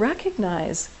begin to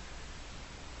recognize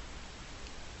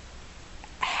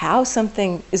how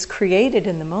something is created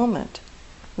in the moment.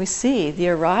 We see the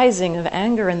arising of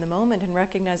anger in the moment and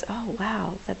recognize, oh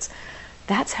wow,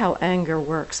 that's how anger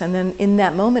works. And then in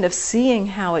that moment of seeing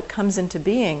how it comes into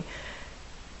being,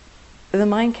 the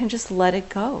mind can just let it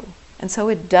go. And so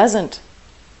it doesn't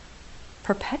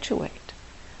perpetuate.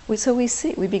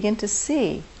 We begin to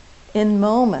see in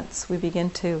moments, we begin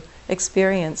to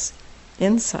experience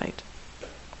insight.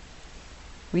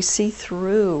 We see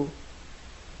through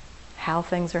how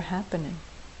things are happening.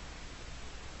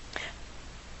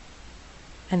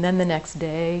 And then the next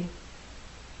day,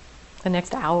 the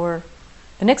next hour,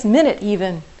 the next minute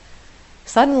even,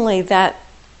 suddenly that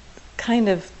kind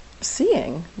of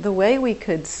seeing, the way we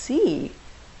could see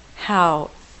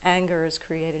how anger is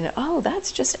created, oh,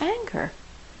 that's just anger.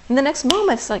 And the next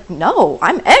moment it's like, no,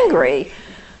 I'm angry.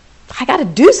 I got to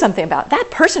do something about it. That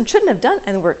person shouldn't have done,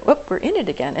 and we're in it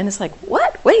again. And it's like,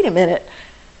 what? Wait a minute.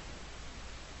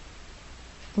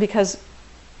 Because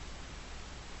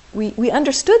we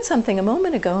understood something a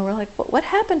moment ago, and we're like, what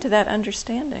happened to that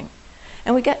understanding?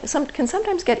 And we can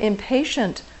sometimes get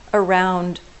impatient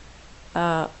around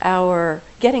our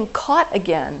getting caught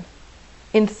again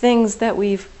in things that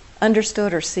we've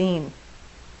understood or seen.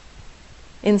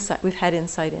 We've had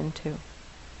insight into.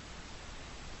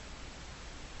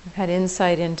 We've had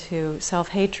insight into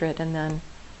self-hatred, and then,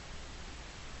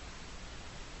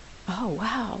 oh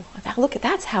wow, look,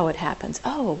 that's how it happens.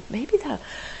 Oh, maybe that,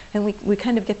 and we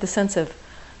kind of get the sense of,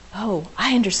 oh,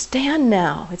 I understand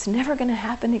now. It's never going to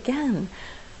happen again.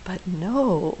 But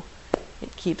no,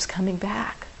 it keeps coming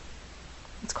back.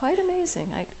 It's quite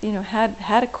amazing. I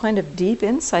had a kind of deep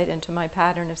insight into my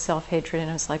pattern of self-hatred, and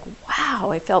I was like,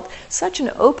 wow, I felt such an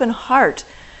open heart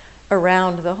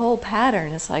around the whole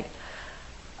pattern. It's like,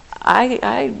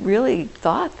 I really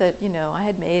thought that, I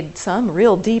had made some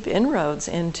real deep inroads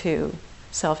into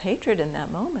self-hatred in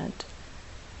that moment.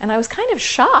 And I was kind of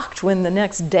shocked when the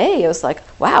next day I was like,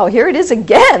 wow, here it is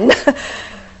again.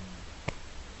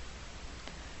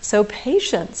 So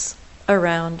patience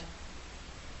around,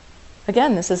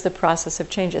 again, this is the process of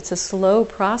change. It's a slow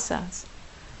process.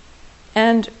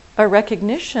 And a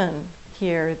recognition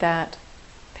here that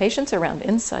patience around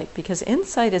insight, because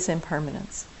insight is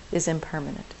impermanent.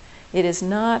 It is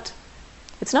not,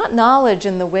 it's not knowledge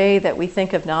in the way that we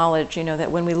think of knowledge,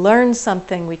 that when we learn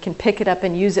something, we can pick it up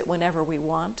and use it whenever we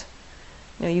want.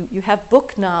 You have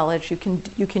book knowledge, you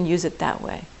can use it that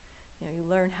way. You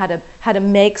learn how to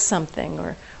make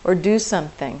something or do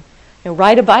something.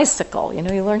 Ride a bicycle,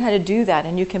 you learn how to do that,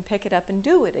 and you can pick it up and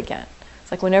do it again.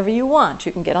 It's like whenever you want,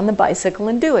 you can get on the bicycle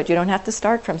and do it. You don't have to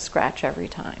start from scratch every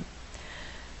time.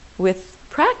 With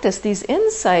practice, these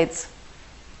insights,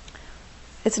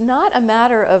 it's not a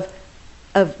matter of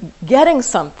getting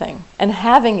something and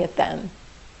having it then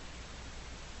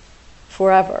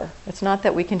forever. It's not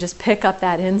that we can just pick up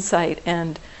that insight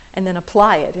and then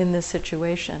apply it in this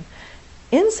situation.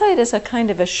 Insight is a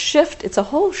kind of a shift, it's a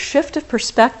whole shift of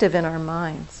perspective in our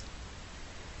minds.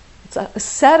 It's a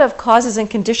set of causes and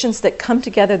conditions that come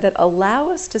together that allow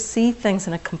us to see things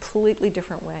in a completely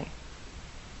different way.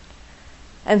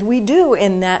 And we do,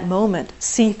 in that moment,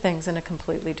 see things in a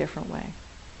completely different way.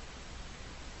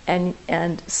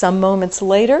 And some moments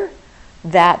later,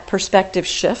 that perspective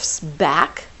shifts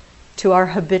back to our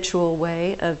habitual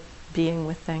way of being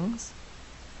with things.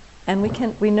 And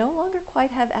we no longer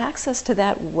quite have access to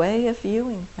that way of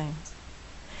viewing things.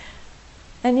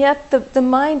 And yet the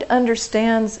mind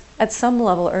understands at some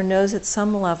level, or knows at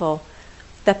some level,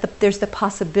 that there's the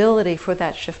possibility for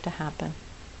that shift to happen.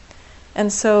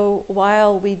 And so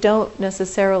while we don't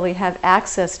necessarily have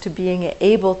access to being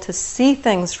able to see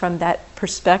things from that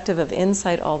perspective of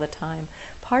insight all the time,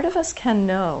 part of us can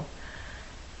know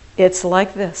it's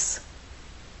like this.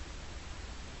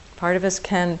 Part of us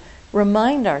can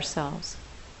remind ourselves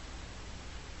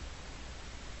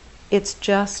it's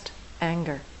just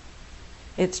anger.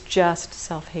 It's just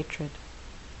self-hatred.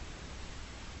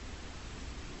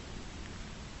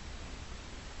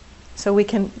 So we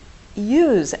can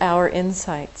use our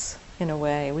insights in a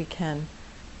way.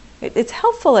 It's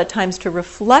helpful at times to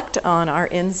reflect on our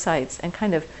insights and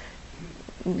kind of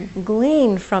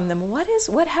glean from them,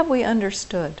 what have we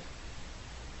understood?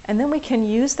 And then we can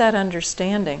use that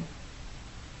understanding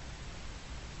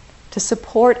to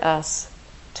support us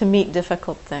to meet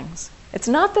difficult things. It's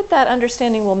not that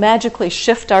understanding will magically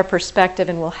shift our perspective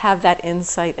and we'll have that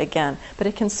insight again, but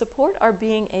it can support our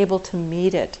being able to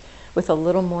meet it with a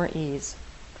little more ease.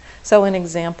 So an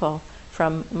example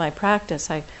from my practice,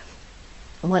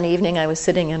 one evening I was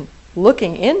sitting and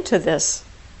looking into this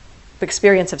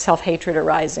experience of self-hatred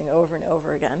arising over and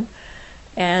over again,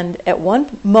 and at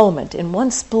one moment, in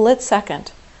one split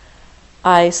second,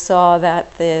 I saw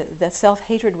that that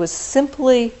self-hatred was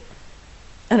simply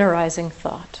an arising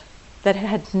thought that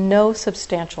had no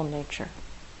substantial nature.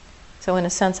 So in a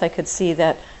sense I could see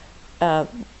that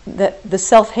the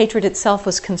self-hatred itself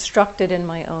was constructed in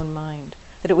my own mind,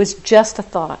 that it was just a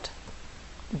thought,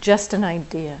 just an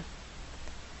idea.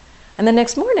 And the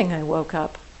next morning I woke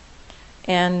up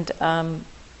and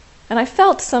I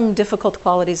felt some difficult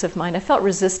qualities of mind. I felt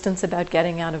resistance about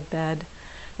getting out of bed,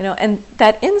 and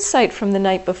that insight from the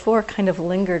night before kind of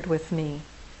lingered with me.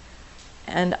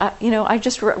 And I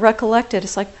just recollected.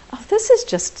 It's like, oh, this is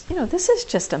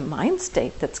just a mind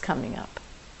state that's coming up.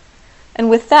 And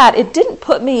with that, it didn't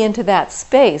put me into that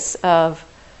space of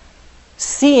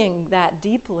seeing that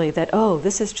deeply. That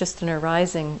this is just an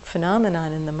arising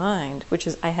phenomenon in the mind, which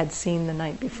is I had seen the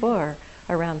night before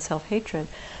around self-hatred.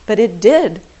 But it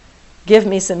did give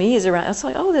me some ease around. It's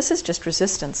like, this is just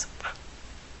resistance,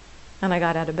 and I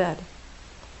got out of bed,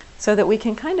 so that we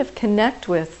can kind of connect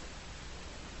with.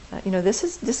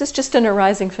 This is just an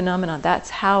arising phenomenon.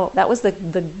 That was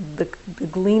the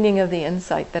gleaning of the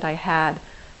insight that I had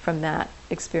from that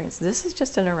experience. This is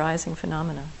just an arising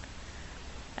phenomenon.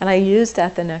 And I used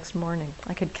that the next morning.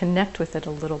 I could connect with it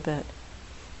a little bit.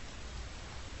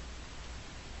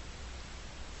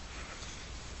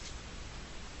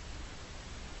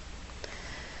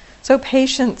 So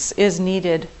patience is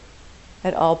needed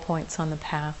at all points on the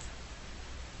path.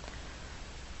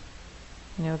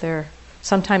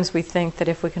 Sometimes we think that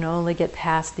if we can only get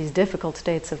past these difficult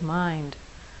states of mind,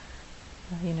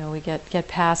 we get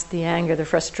past the anger, the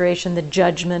frustration, the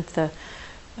judgment, the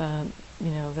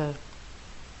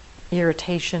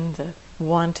irritation, the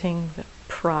wanting, the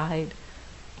pride,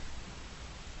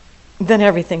 then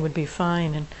everything would be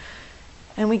fine.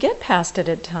 And we get past it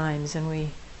at times, and we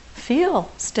feel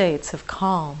states of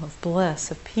calm, of bliss,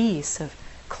 of peace, of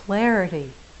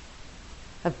clarity,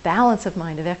 of balance of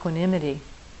mind, of equanimity.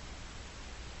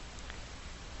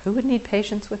 Who would need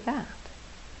patience with that?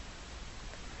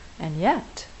 And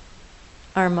yet,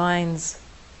 our minds,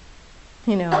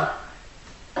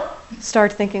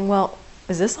 start thinking, well,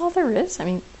 is this all there is?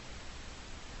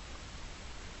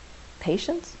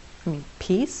 Patience?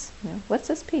 Peace? What's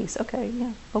this peace? Okay,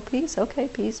 yeah. Oh, peace? Okay,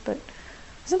 peace, but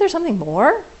isn't there something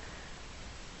more?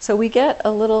 So we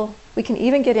can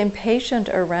even get impatient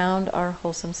around our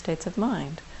wholesome states of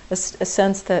mind. A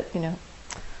sense that,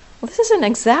 this isn't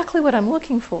exactly what I'm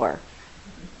looking for.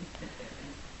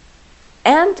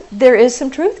 And there is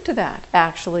some truth to that,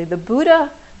 actually. The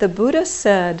Buddha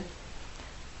said,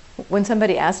 when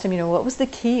somebody asked him, what was the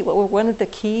key? What were one of the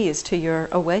keys to your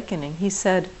awakening? He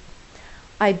said,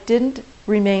 I didn't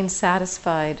remain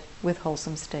satisfied with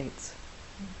wholesome states.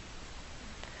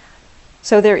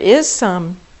 So there is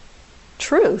some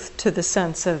truth to the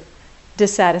sense of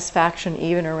dissatisfaction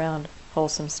even around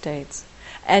wholesome states.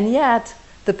 And yet,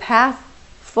 the path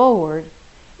forward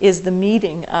is the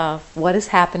meeting of what is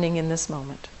happening in this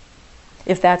moment.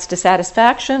 If that's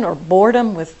dissatisfaction or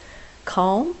boredom with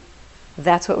calm,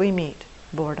 that's what we meet,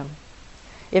 boredom.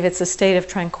 If it's a state of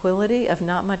tranquility, of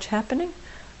not much happening,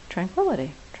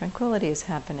 tranquility. Tranquility is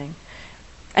happening.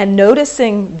 And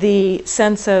noticing the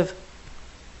sense of,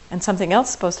 and something else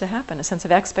is supposed to happen, a sense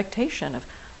of expectation of,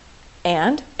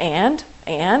 and,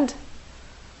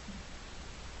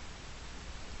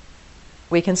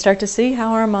 we can start to see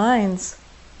how our minds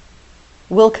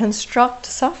will construct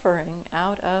suffering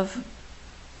out of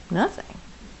nothing.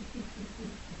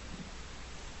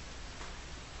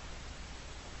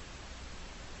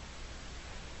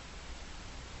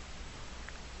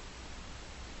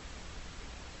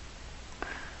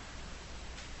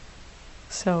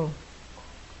 So,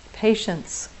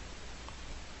 patience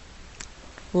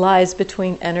lies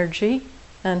between energy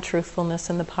and truthfulness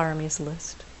in the Paramis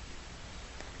list.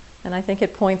 And I think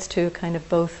it points to kind of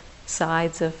both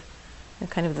sides of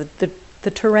kind of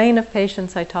the terrain of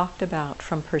patience I talked about,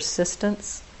 from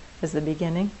persistence as the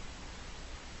beginning,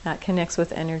 that connects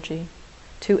with energy,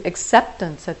 to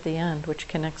acceptance at the end, which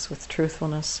connects with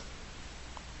truthfulness.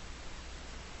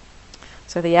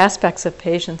 So the aspects of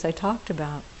patience I talked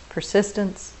about: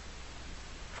 persistence,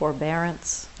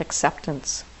 forbearance,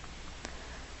 acceptance.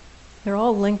 They're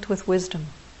all linked with wisdom.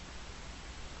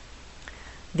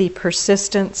 The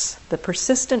persistence, the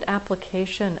persistent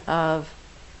application of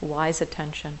wise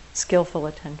attention, skillful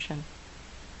attention.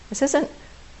 This isn't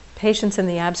patience in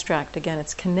the abstract. Again,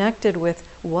 it's connected with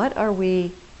how are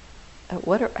we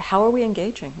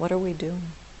engaging? What are we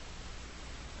doing?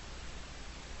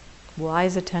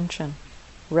 Wise attention,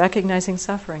 recognizing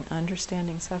suffering,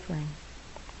 understanding suffering.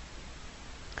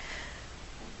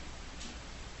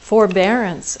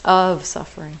 Forbearance of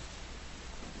suffering,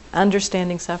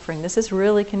 understanding suffering. This is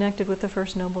really connected with the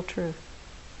First Noble Truth.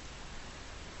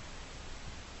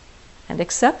 And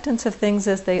acceptance of things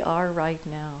as they are right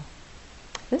now.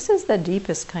 This is the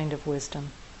deepest kind of wisdom.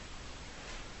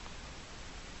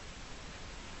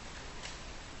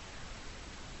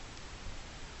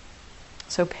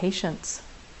 So patience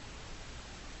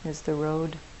is the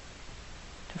road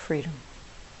to freedom.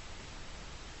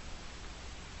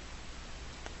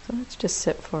 So let's just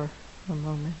sit for a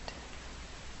moment.